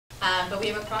But we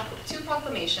have two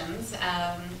proclamations.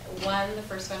 One, the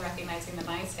first one recognizing the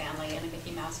Mize family in the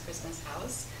Mickey Mouse Christmas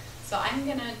house. So I'm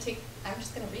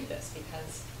just gonna read this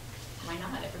because why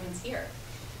not? Everyone's here.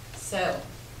 So,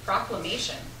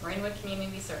 proclamation, Marinwood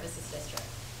Community Services District.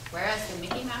 Whereas the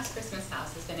Mickey Mouse Christmas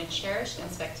house has been a cherished and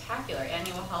spectacular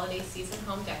annual holiday season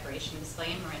home decoration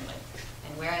display in Marinwood.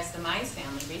 And whereas the Mize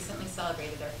family recently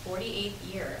celebrated their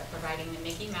 48th year of providing the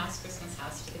Mickey Mouse Christmas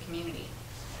house to the community.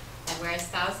 And whereas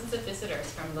thousands of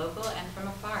visitors from local and from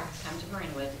afar have come to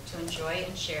Marinwood to enjoy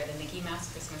and share the Mickey Mouse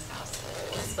Christmas house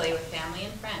display with family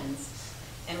and friends.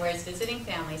 And whereas visiting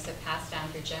families have passed down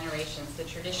through generations the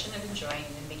tradition of enjoying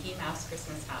the Mickey Mouse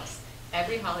Christmas house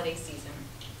every holiday season.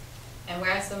 And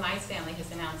whereas the Mize family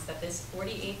has announced that this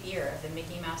 48th year of the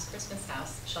Mickey Mouse Christmas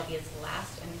house shall be its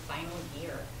last and final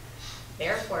year.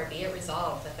 Therefore, be it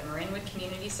resolved that the Marinwood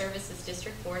Community Services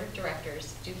District Board of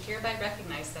Directors do hereby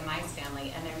recognize the Mize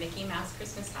family and their Mickey Mouse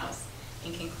Christmas house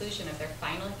in conclusion of their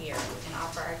final year and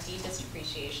offer our deepest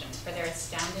appreciation for their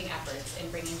astounding efforts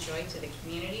in bringing joy to the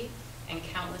community and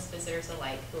countless visitors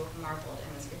alike who have marveled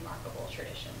in this remarkable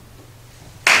tradition.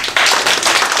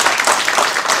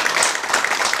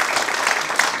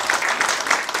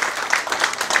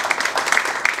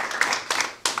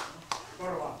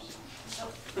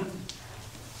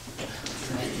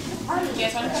 You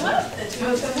guys want to come up? The two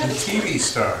of them. The TV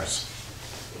stars.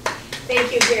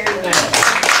 Thank you very much.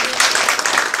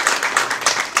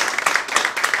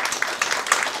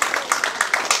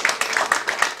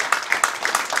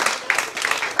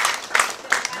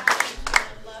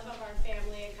 Love of our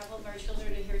family, a couple of our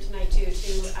children are here tonight too,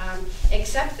 to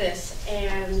accept this,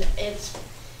 and it's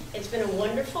been a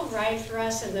wonderful ride for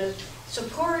us, and the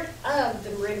support of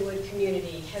the Marinwood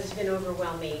community has been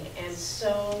overwhelming and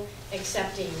so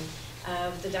accepting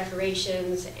of the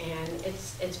decorations, and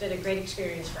it's been a great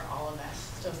experience for all of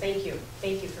us. So thank you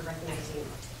for recognizing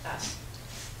us.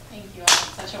 Thank you all.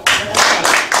 Such a wonderful thing.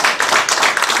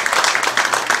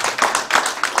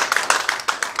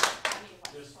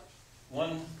 Just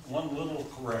one little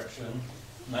correction,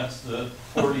 and that's the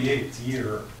 48th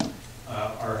year.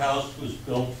 Our house was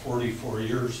built 44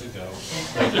 years ago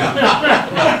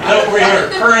that we are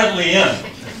currently in.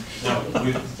 Now,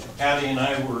 Patty and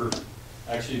I were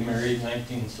actually married in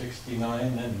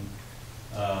 1969 and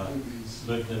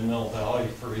lived in Mill Valley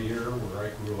for a year where I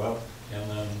grew up, and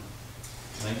then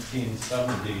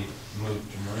 1970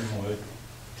 moved to Marinwood,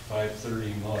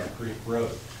 530 Miller Creek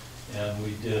Road, and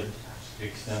we did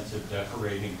extensive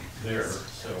decorating there,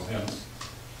 so hence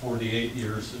 48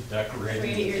 years of decorating.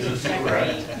 48 years of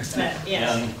decorating, yes.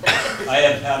 And I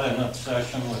have had an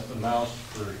obsession with the mouse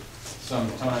for some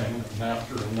time, and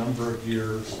after a number of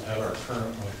years at our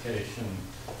current location,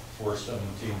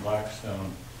 417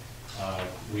 Blackstone,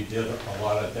 we did a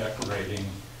lot of decorating,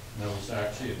 and it was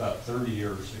actually about 30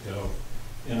 years ago,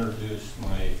 introduced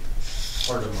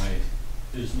part of my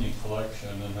Disney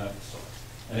collection, and that's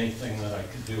anything that I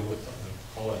could do with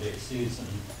the holiday season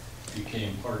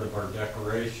became part of our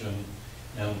decoration.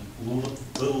 And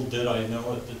little did I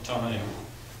know at the time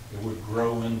it would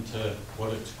grow into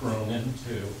what it's grown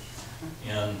into.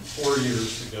 And 4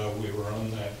 years ago, we were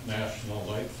on that National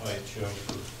Light Fight show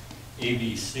for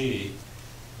ABC,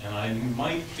 and I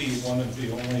might be one of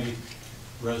the only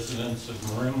residents of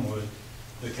Marinwood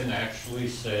that can actually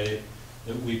say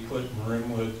that we put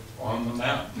Marinwood on the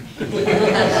map.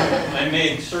 I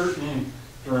made certain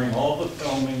during all the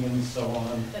filming and so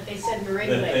on That they said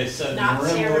Marinwood, that they said not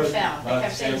San Marinwood, Rafael. They not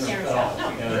kept saying San San Rafael.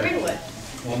 Rafael. No, Yeah. Marinwood.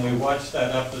 When we watched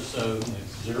that episode and it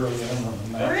zeroed in on the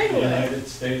map of the United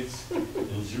States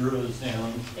and zeroes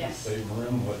in, Yes. say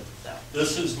Marinwood. So.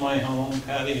 This is my home.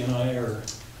 Patty and I are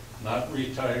not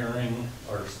retiring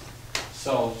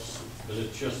ourselves, but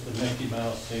it's just the Mickey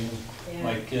Mouse thing. Yeah.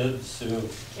 My kids who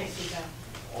Can't see that.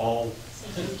 all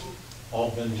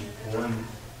been born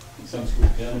since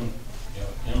we've been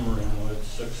in Marinwood.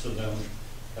 6 of them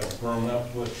have grown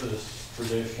up with this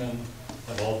tradition,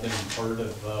 have all been part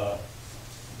of the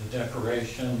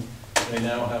decoration. They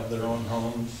now have their own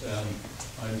homes, and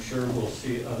I'm sure we'll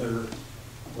see other,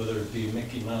 whether it be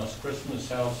Mickey Mouse Christmas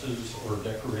houses or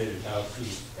decorated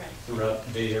houses throughout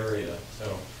the Bay Area.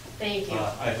 So thank you.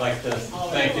 I'd like to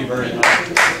thank you very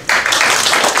much.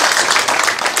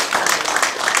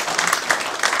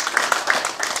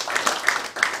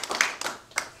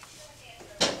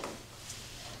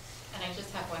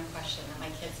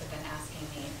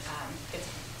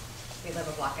 We live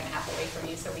a block and a half away from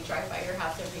you, so we drive by your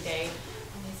house every day.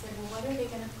 And they said, well, what are they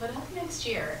going to put up next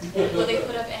year? Will they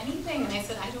put up anything? And I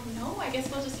said, I don't know. I guess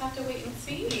we'll just have to wait and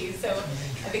see. So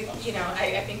I think,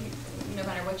 I think no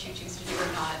matter what you choose to do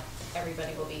or not,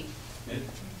 everybody will be.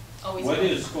 Always. What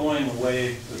is going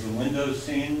away for the window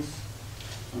scenes?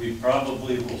 We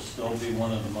probably will still be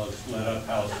one of the most lit up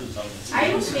houses on the city.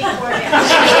 I will speak for him.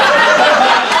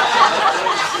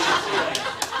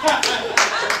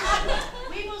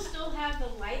 We will still have the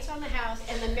lights on the house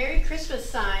and the Merry Christmas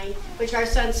sign, which our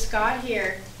son Scott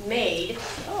here made.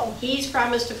 Oh. He's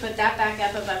promised to put that back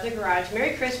up above the garage.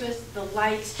 Merry Christmas, the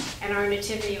lights, and our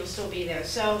nativity will still be there.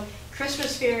 So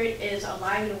Christmas spirit is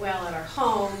alive and well at our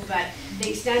home, but the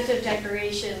extensive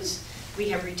decorations, we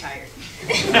have retired.